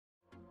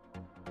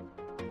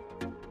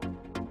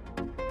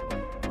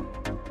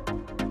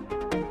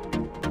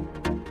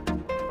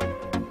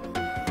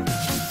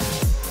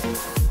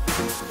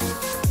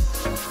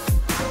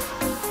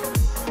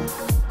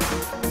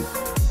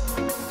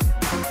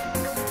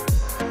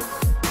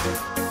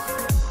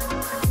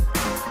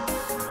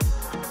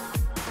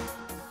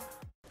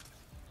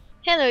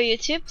Hello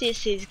YouTube,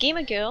 this is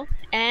Gamer Girl,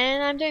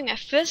 and I'm doing my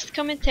first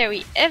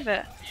commentary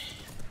ever.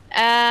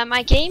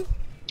 My game,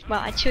 well,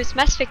 I chose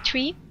Mass Effect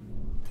 3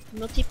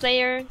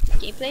 multiplayer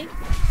gameplay.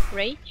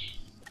 Great.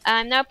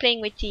 I'm now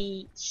playing with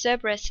the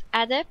Cerberus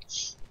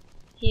Adept.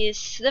 He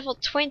is level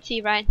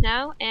 20 right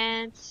now,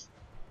 and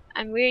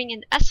I'm wearing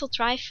an assault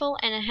rifle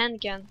and a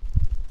handgun.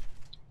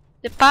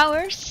 The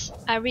powers,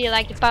 I really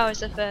like the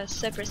powers of a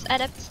Cerberus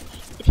Adept.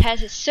 It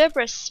has a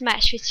Cerberus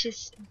Smash, which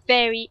is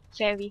very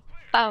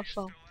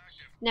powerful.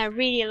 And I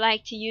really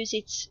like to use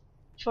it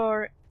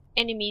for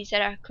enemies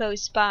that are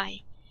close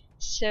by.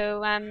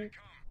 So I'm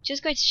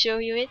just going to show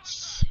you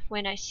it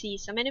when I see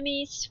some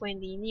enemies, when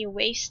the new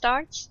wave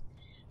starts.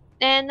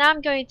 And now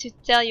I'm going to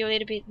tell you a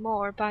little bit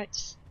more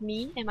about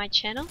me and my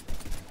channel.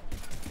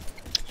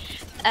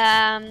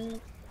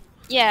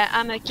 Yeah,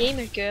 I'm a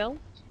gamer girl,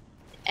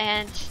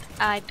 and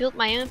I built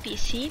my own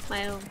PC,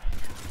 my own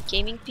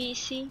gaming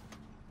PC.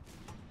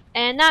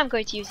 And now I'm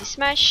going to use the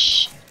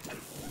Smash.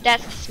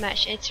 That's the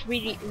Smash. It's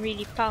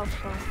really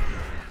powerful.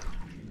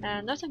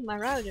 Not a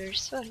Marauder,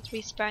 so it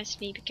really surprised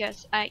me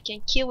because I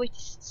can kill with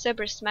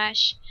Cerberus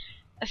Smash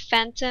a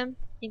Phantom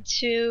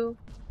into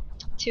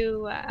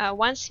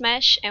one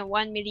smash and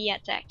one melee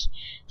attack.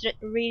 So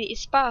that really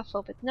is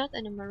powerful, but not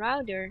on a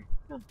Marauder.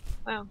 Oh,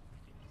 wow,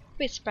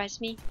 it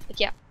surprised me. But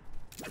yeah.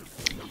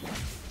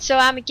 So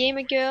I'm a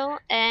gamer girl,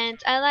 and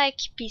I like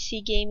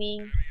PC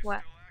gaming.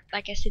 Well,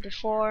 like I said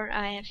before,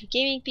 I have a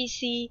gaming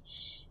PC.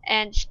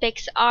 And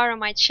specs are on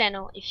my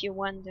channel if you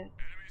wonder.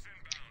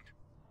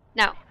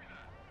 Now,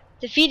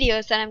 the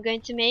videos that I'm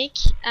going to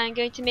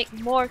make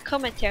more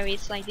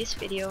commentaries like this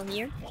video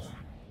here,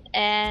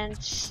 and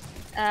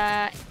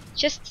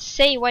just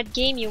say what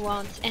game you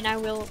want and I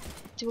will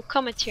do a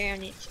commentary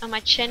on it. On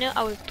my channel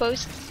I will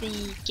post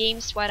the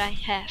games what I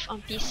have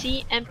on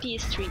PC and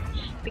PS3,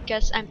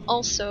 because I'm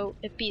also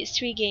a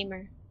PS3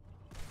 gamer.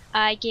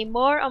 I game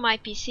more on my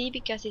PC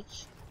because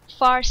it's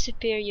far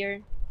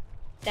superior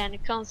than a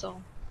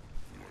console.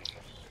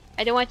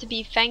 I don't want to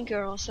be a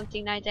fangirl or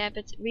something like that,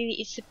 but really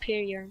it's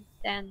superior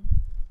than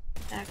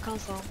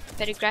console.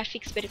 Better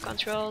graphics, better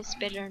controls,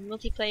 better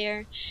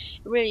multiplayer.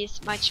 It really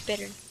is much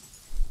better.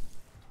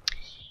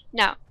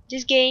 Now,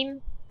 this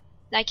game,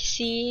 like you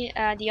see,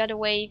 the other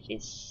wave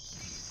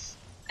is,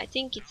 I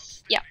think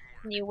it's, yeah,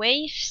 new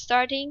wave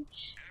starting,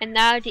 and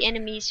now the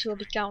enemies will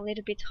become a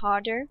little bit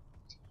harder.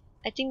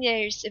 I think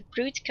there's a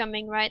brute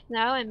coming right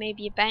now, and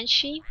maybe a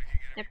banshee.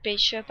 I'm pretty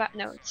sure about,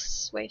 no,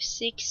 it's wave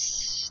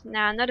 6.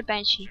 Nah, not a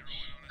banshee.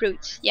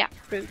 Brute, yeah,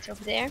 brute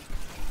over there.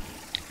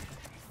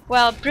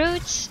 Well,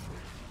 brutes,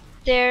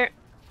 they're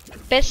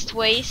best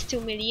ways to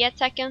melee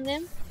attack on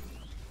them,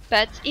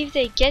 but if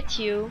they get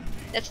you,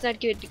 that's not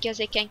good because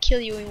they can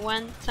kill you in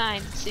one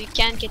time, so you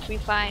can't get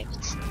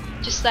revived,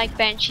 just like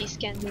banshees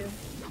can do,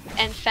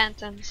 and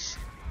phantoms.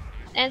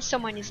 And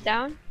someone is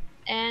down,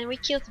 and we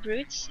killed the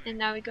brute, and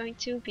now we're going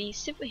to be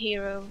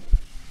superhero.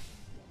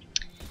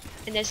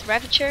 And there's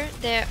Ravager.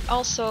 They're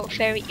also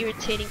very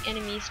irritating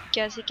enemies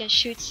because they can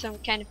shoot some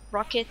kind of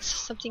rockets,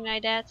 something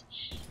like that.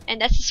 And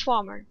that's a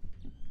Swarmer.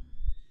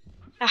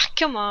 Ah,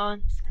 come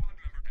on.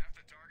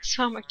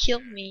 Swarmer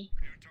killed me.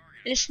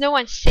 And there's no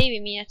one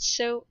saving me. That's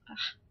so... I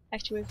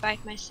have to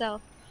revive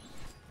myself.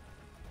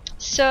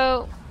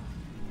 So...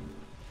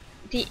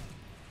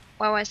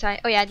 Where was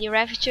I? Oh yeah, the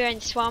Ravager and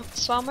the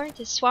Swarmer.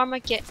 The Swarmer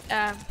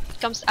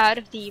comes out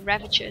of the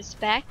Ravager's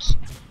back.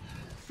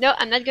 No,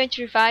 I'm not going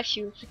to revive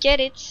you.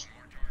 Forget it.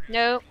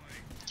 No.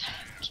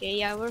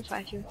 Okay, I will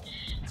revive you.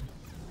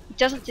 It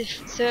doesn't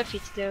deserve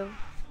it though.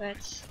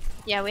 But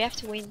yeah, we have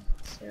to win.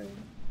 So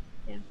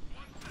yeah.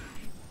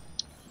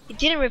 It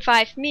didn't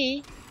revive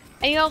me.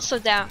 And you're also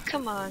down.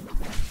 Come on.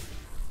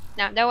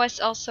 Now that was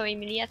also a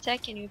melee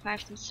attack and he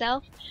revived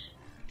himself.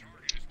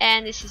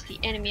 And this is the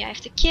enemy I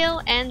have to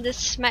kill. And the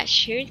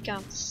Smash. Here it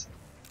comes.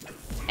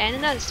 And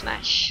another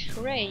Smash.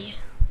 Hooray.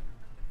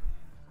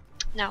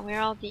 Now where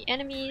are all the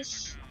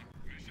enemies?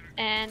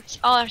 And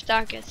all our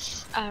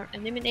targets are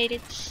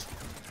eliminated.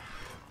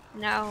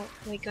 Now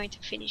we're going to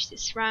finish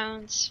this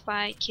round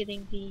by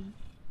killing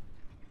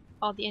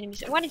all the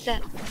enemies. What is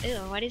that? Ew,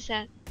 what is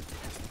that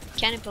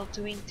cannibal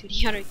doing to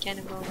the other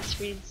cannibal? It's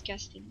really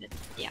disgusting, but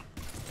yeah.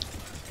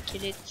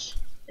 Kill it.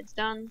 It's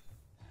done.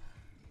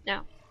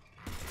 Now,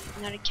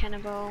 another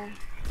cannibal.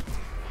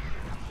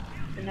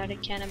 Another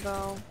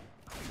cannibal.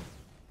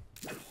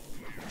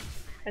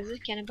 Is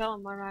it cannibal or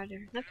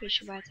Marauder? Not pretty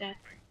sure about that.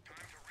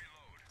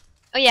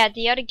 Oh yeah,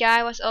 the other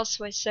guy was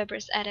also a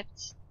Cerberus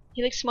Adept.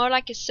 He looks more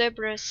like a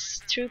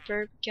Cerberus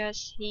Trooper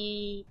because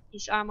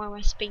his armor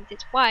was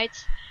painted white,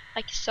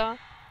 like you saw,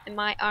 and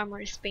my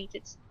armor is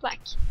painted black.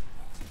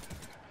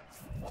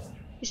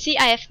 You see,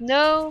 I have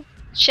no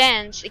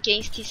chance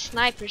against these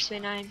snipers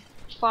when I'm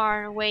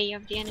far away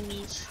of the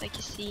enemies, like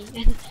you see.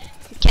 And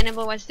the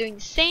cannibal was doing the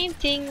same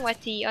thing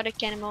what the other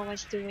cannibal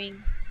was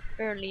doing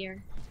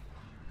earlier.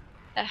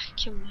 Ugh,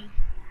 come on.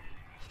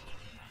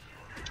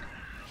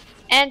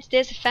 And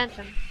there's a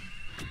Phantom.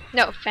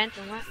 No,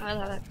 Phantom,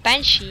 what?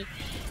 Banshee.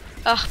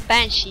 Ugh,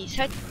 Banshees.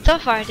 How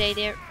tough are they?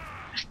 They're...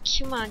 Ugh,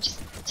 come on,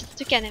 just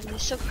look at them. They're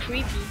so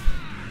creepy.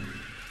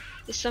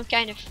 There's some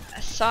kind of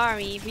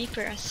Asari,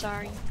 Reaper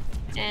Asari,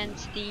 and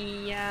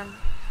the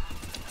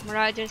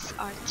Marauders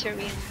are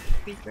Turian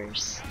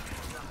Reapers,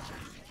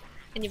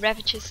 and the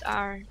Ravages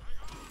are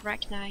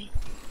Rachni,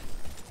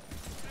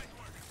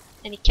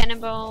 and the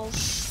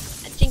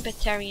Cannibals, I think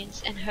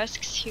Batarians, and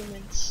Husks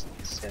humans.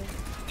 So,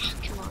 oh,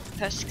 come on,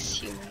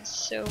 Husks humans.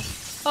 So,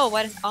 oh,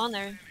 what an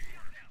honor.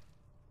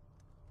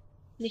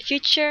 In the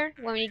future,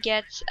 when we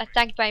get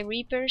attacked by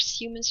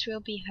Reapers, humans will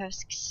be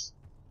Husks.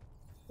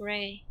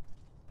 Hooray.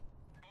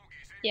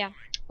 Yeah,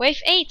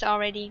 wave 8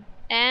 already,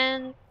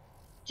 and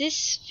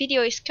this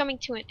video is coming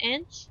to an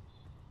end.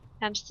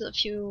 Still a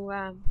few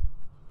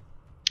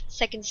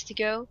seconds to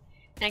go,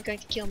 and I'm going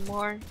to kill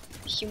more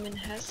human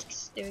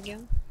husks. There we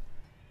go.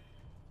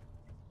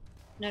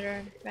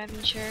 Another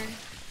Ravager.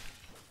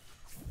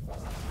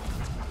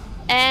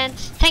 And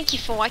thank you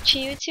for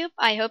watching, YouTube.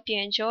 I hope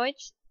you enjoyed.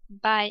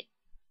 Bye.